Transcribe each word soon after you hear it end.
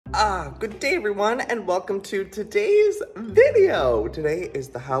Good day everyone, and welcome to today's video. Today is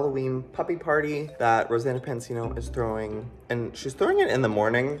the Halloween puppy party that Rosanna Pansino is throwing, and she's throwing it in the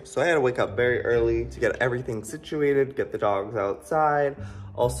morning, so I had to wake up very early to get everything situated, get the dogs outside.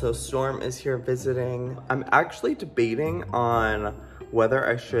 Also, Storm is here visiting. I'm actually debating on whether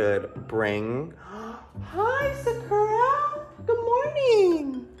I should bring... Hi, Sakura! Good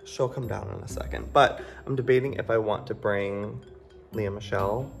morning! She'll come down in a second, but I'm debating if I want to bring Leah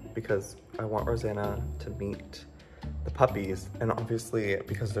Michelle, because I want Rosanna to meet the puppies, and obviously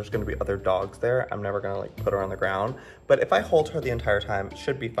because there's gonna be other dogs there, I'm never gonna like put her on the ground. But if I hold her the entire time, it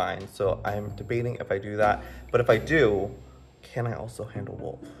should be fine. So I'm debating if I do that. But if I do, can I also handle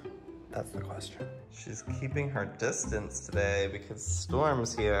Wolf? That's the question. She's keeping her distance today because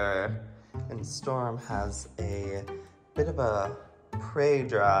Storm's here, and Storm has a bit of a prey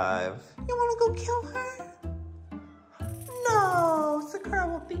drive. You wanna go kill her? No, Sakura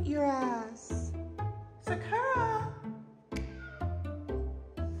will beat your ass. Sakura.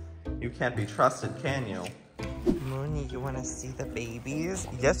 You can't be trusted, can you? Moon, you wanna see the babies?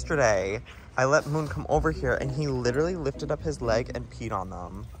 Yesterday, I let Moon come over here and he literally lifted up his leg and peed on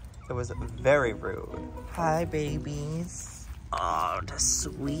them. It was very rude. Hi, babies. Oh, the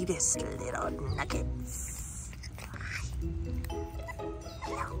sweetest little nuggets.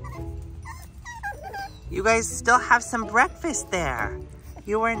 You guys still have some breakfast there.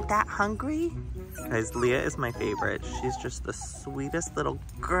 You weren't that hungry? Guys, Leah is my favorite. She's just the sweetest little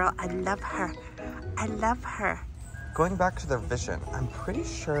girl. I love her. I love her. Going back to their vision, I'm pretty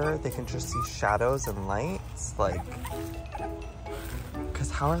sure they can just see shadows and lights. Like, because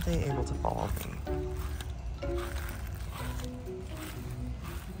how are they able to follow me?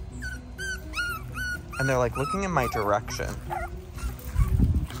 And they're like looking in my direction.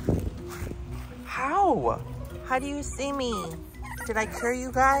 How? How do you see me? Did I cure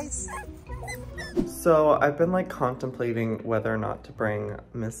you guys? So I've been like contemplating whether or not to bring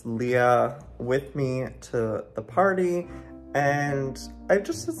Miss Leah with me to the party, and I've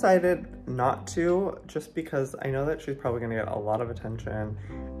just decided not to, just because I know that she's probably gonna get a lot of attention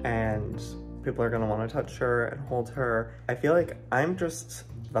and people are gonna wanna touch her and hold her. I feel like I'm just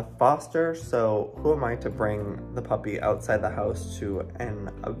the foster, so who am I to bring the puppy outside the house to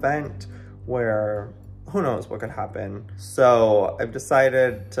an event where who knows what could happen. So I've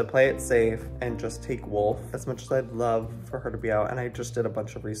decided to play it safe and just take Wolf, as much as I'd love for her to be out. And I just did a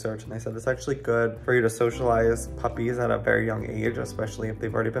bunch of research and they said it's actually good for you to socialize puppies at a very young age, especially if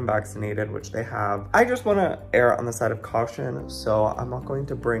they've already been vaccinated, which they have. I just want to err on the side of caution, so I'm not going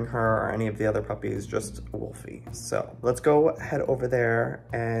to bring her or any of the other puppies, just Wolfie. So let's go head over there,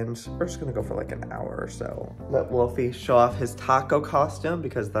 and we're just gonna go for like an hour or so. Let Wolfie show off his taco costume,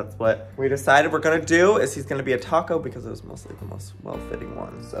 because that's what we decided we're gonna do. Is he's gonna be a taco, because it was mostly the most well-fitting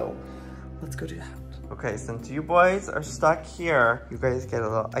one. So let's go do that. Okay, since you boys are stuck here, you guys get a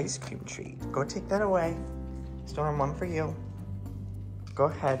little ice cream treat. Go take that away. Storm, one for you. Go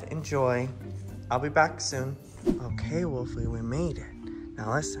ahead, enjoy. I'll be back soon. Okay, Wolfie, we made it.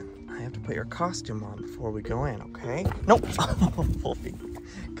 Now listen, I have to put your costume on before we go in, okay? Nope. Wolfie,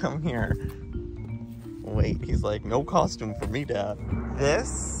 come here. Wait, he's like, no costume for me, Dad.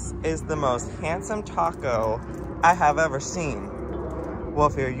 This is the most handsome taco I have ever seen.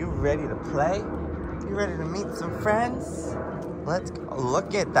 Wolfie, are you ready to play? You ready to meet some friends? Let's go.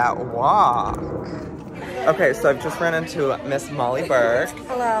 Look at that walk. Okay, so I've just ran into Miss Molly Burke.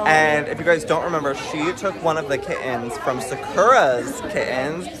 Hello. And if you guys don't remember, she took one of the kittens from Sakura's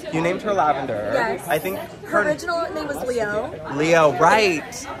kittens. You named her Lavender. Yes. I think her original name was Leo. Leo,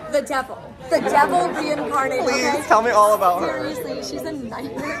 right. The devil. The devil reincarnated. Please okay? tell me all about her. Seriously, she's a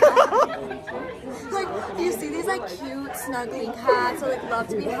nightmare. Like, you see these like cute, snuggly cats that like love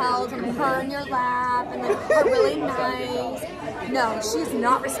to be held and purr in your lap and like are really nice. No, she's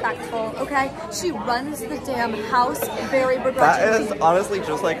not respectful, okay? She runs the damn house very begrudgingly. That is honestly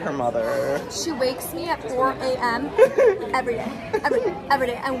just like her mother. She wakes me at 4 a.m. every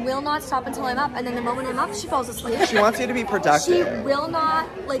day, and will not stop until I'm up. And then the moment I'm up, she falls asleep. She wants you to be productive. She will not,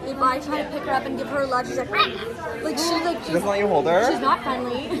 like, if I try to pick her up and give her a love, she's like she doesn't let you hold her? She's not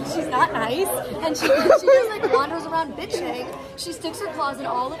friendly, she's not nice, and she just like wanders around bitching. She sticks her claws in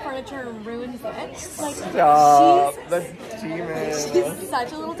all the furniture and ruins it. Like, stop, the demon. She's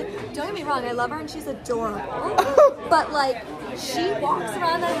such a little don't get me wrong, I love her and she's adorable. But like, she walks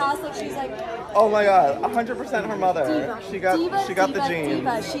around the house like she's like, oh my god, 100% her mother. Diva. She got the genes.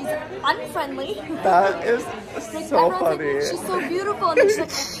 Diva. She's unfriendly. That is like, so funny. Like, she's so beautiful, and then she's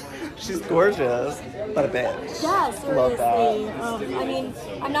like She's gorgeous, but a bitch. Yeah, seriously. I mean,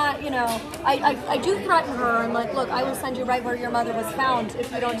 I'm not, you know, I do threaten her. I'm like, look, I will send you right where your mother was found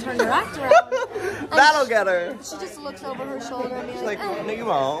if you don't turn your act around. That'll get her. She just looks over her shoulder and She's like, no, you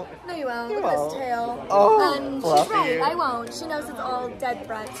won't. No, you won't. Look at this tail. Oh, and fluffy. she's right. I won't. She knows it's all dead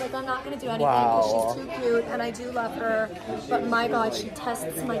threats. Like, I'm not going to do anything Wow. because she's too cute and I do love her. But my God, she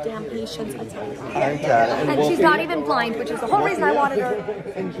tests my damn patience. I tell you. I'm dead. And she's not even blind, which is the whole reason I wanted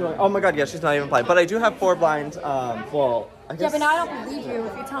her. Enjoy. Oh my God, yeah, she's not even blind. But I do have 4 blind, well, I guess. Yeah, but now I don't believe you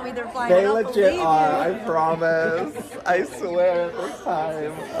if you tell me they're blind. They I don't legit believe are, you. I promise. I swear this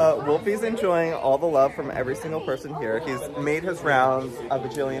time. Wolfie's enjoying all the love from every single person here. He's made his rounds a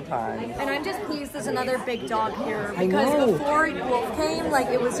bajillion times. And I'm just pleased there's another big dog here. Because before Wolf came, like,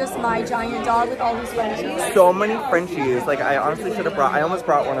 it was just my giant dog with all these Frenchies. So many Frenchies. Like, I honestly should have brought, I almost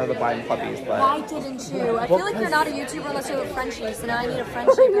brought one of the blind puppies, but. Why didn't you? I feel like you're not a YouTuber unless you have a Frenchie, so now I need a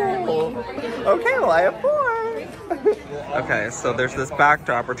Frenchie apparently. Okay, well, I have 4. Okay, so there's this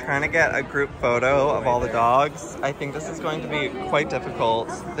backdrop. We're trying to get a group photo of all the dogs. I think this is going to be quite difficult.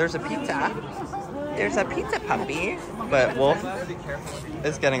 There's a pizza. There's a pizza puppy. But Wolf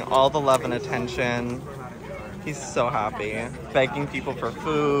is getting all the love and attention. He's so happy. Begging people for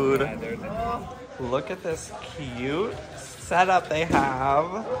food. Look at this cute setup they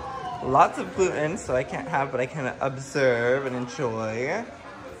have. Lots of gluten, so I can't have, but I can observe and enjoy.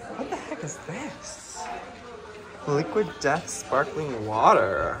 What the heck is this? Liquid Death sparkling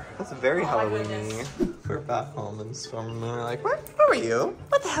water. That's very Halloween-y. We're back home and Storm and we're like, what? Who are you?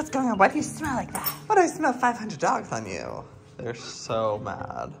 What the hell's going on? Why do you smell like that? Why do I smell 500 dogs on you? They're so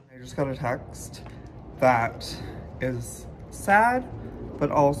mad. I just got a text that is sad,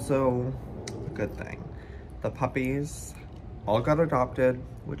 but also a good thing. The puppies all got adopted,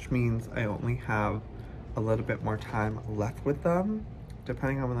 which means I only have a little bit more time left with them.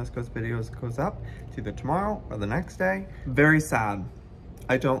 Depending on when this video goes up, it's either tomorrow or the next day. Very sad.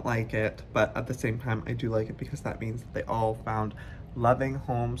 I don't like it, but at the same time, I do like it because that means that they all found loving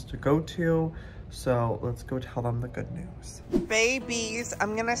homes to go to. So let's go tell them the good news. Babies,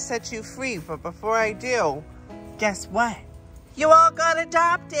 I'm gonna set you free, but before I do, guess what? You all got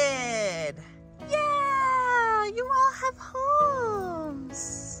adopted! Yeah, you all have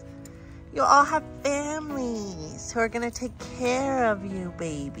homes. You all have families who are gonna take care of you,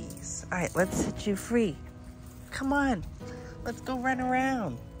 babies. All right, let's set you free. Come on, let's go run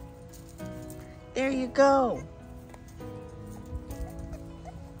around. There you go.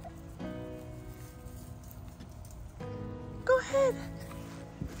 Go ahead.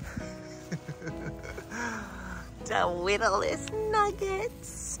 The littlest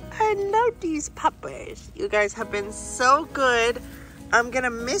nuggets. I love these puppers. You guys have been so good. I'm gonna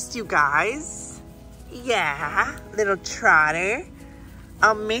miss you guys. Yeah, little trotter.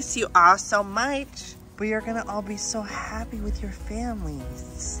 I'll miss you all so much. But you're gonna all be so happy with your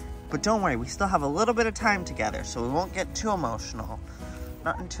families. But don't worry, we still have a little bit of time together, so we won't get too emotional.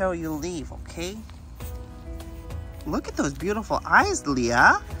 Not until you leave, okay? Look at those beautiful eyes,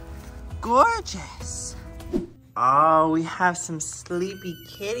 Leah. Gorgeous. Oh, we have some sleepy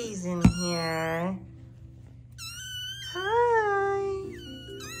kitties in here. Hi.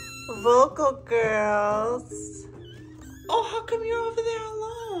 Vocal girls. Oh, how come you're over there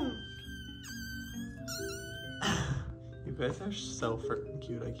alone? You guys are so freaking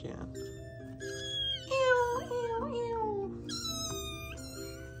cute, I can't. Ew, ew, ew.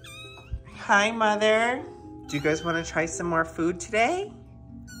 Hi, Mother. Do you guys want to try some more food today?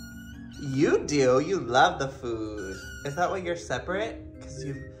 You do? You love the food. Is that why you're separate? Because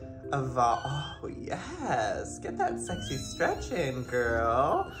you've evolved. Oh, yes. Get that sexy stretch in,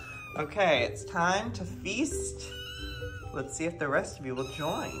 girl. Okay, it's time to feast. Let's see if the rest of you will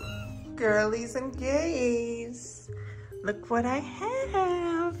join. Girlies and gays. Look what I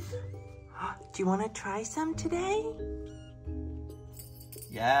have. Do you want to try some today?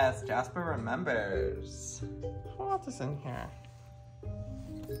 Yes, Jasper remembers. What else is in here?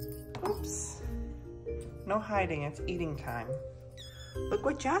 Oops. No hiding, it's eating time. Look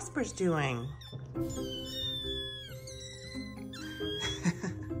what Jasper's doing.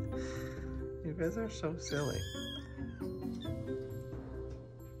 You guys are so silly.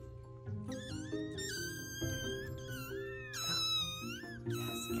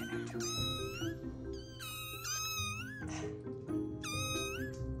 Yes, get into it.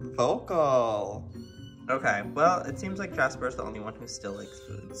 Vocal. Okay, well, it seems like Jasper's the only one who still likes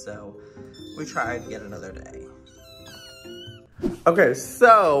food, so we tried yet another day. Okay,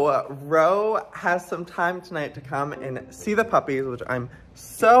 so Ro has some time tonight to come and see the puppies, which I'm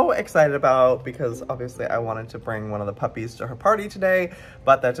so excited about because obviously I wanted to bring one of the puppies to her party today,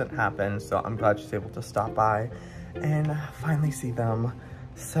 but that didn't happen. So I'm glad she's able to stop by and finally see them.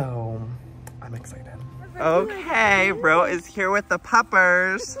 So I'm excited. Okay, Ro is here with the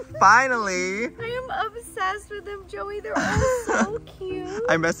puppers, finally. I am obsessed with them, Joey. They're all so cute.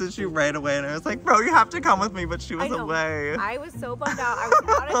 I messaged you right away and I was like, Ro, you have to come with me, but she was away. I was so bummed out. I was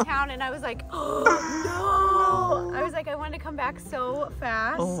out of town and I was like, oh no. I was like, I wanted to come back so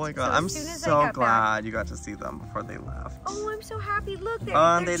fast. Oh my God, so I'm so glad you got to see them before they left. Oh, I'm so happy. Look,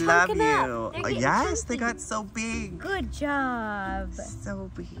 they're they love you. Yes, chunky. they got so big. Good job. So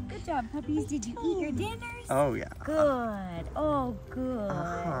big. Good job, puppies. Did you eat your dinners? Oh yeah. Good. Oh,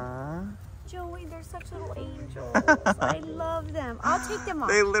 good. Joey, they're such little angels. I love them. I'll take them off.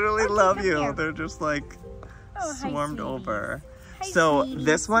 They literally love you. Here. They're just like swarmed over. Hi, so sweetie.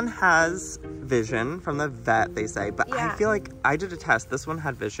 this one has vision from the vet, they say, but I feel like I did a test. This one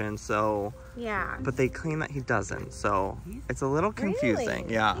had vision, so yeah. But they claim that he doesn't, so it's a little confusing.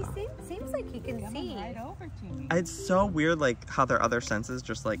 Really? Yeah. He seems like he can see. Right over to me. It's so weird, like how their other senses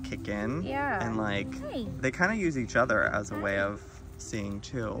just like kick in. Yeah. And like they kind of use each other as a way of seeing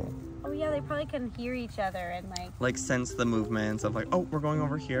too. Oh yeah, they probably can hear each other and like sense the movements of like, oh, we're going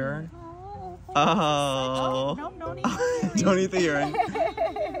over here. Oh. No, don't eat the Don't eat the earring.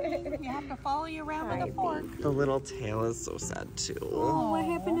 You have to follow you around with a fork. The little tail is so sad too. Oh, what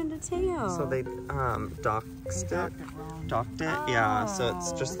happened in the tail? So they docked it. Yeah, so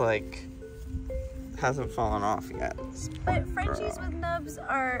it's just like hasn't fallen off yet. But Frenchies with nubs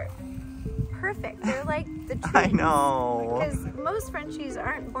are perfect. They're like the twins. I know. Because most Frenchies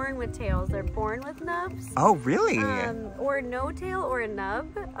aren't born with tails. They're born with nubs. Oh, really? Or no tail or a nub.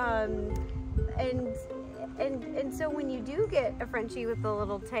 And so when you do get a Frenchie with a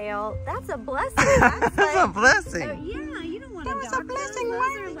little tail, that's a blessing. That's like, a blessing. Yeah, you don't want That to was a blessing. Those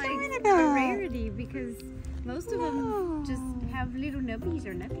Why are are we like doing a that? rarity because most of them just have little nubbies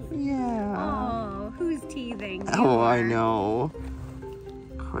or nubbies. Yeah. Oh, who's teething? Oh, I know.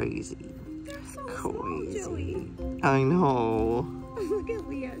 Crazy. They're so small, Joey. I know. Look at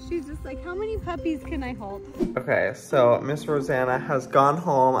Leah. She's just like, how many puppies can I hold? Okay, so Miss Rosanna has gone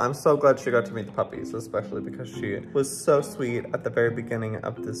home. I'm so glad she got to meet the puppies, especially because she was so sweet at the very beginning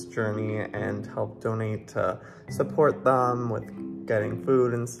of this journey and helped donate to support them with getting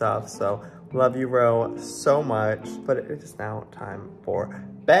food and stuff. So love you, Ro, so much. But it is now time for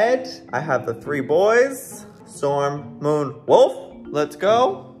bed. I have the 3 boys, Storm, Moon, Wolf. Let's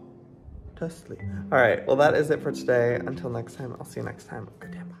go to sleep. All right, well, that is it for today. Until next time, I'll see you next time.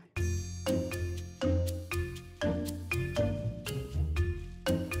 Good day.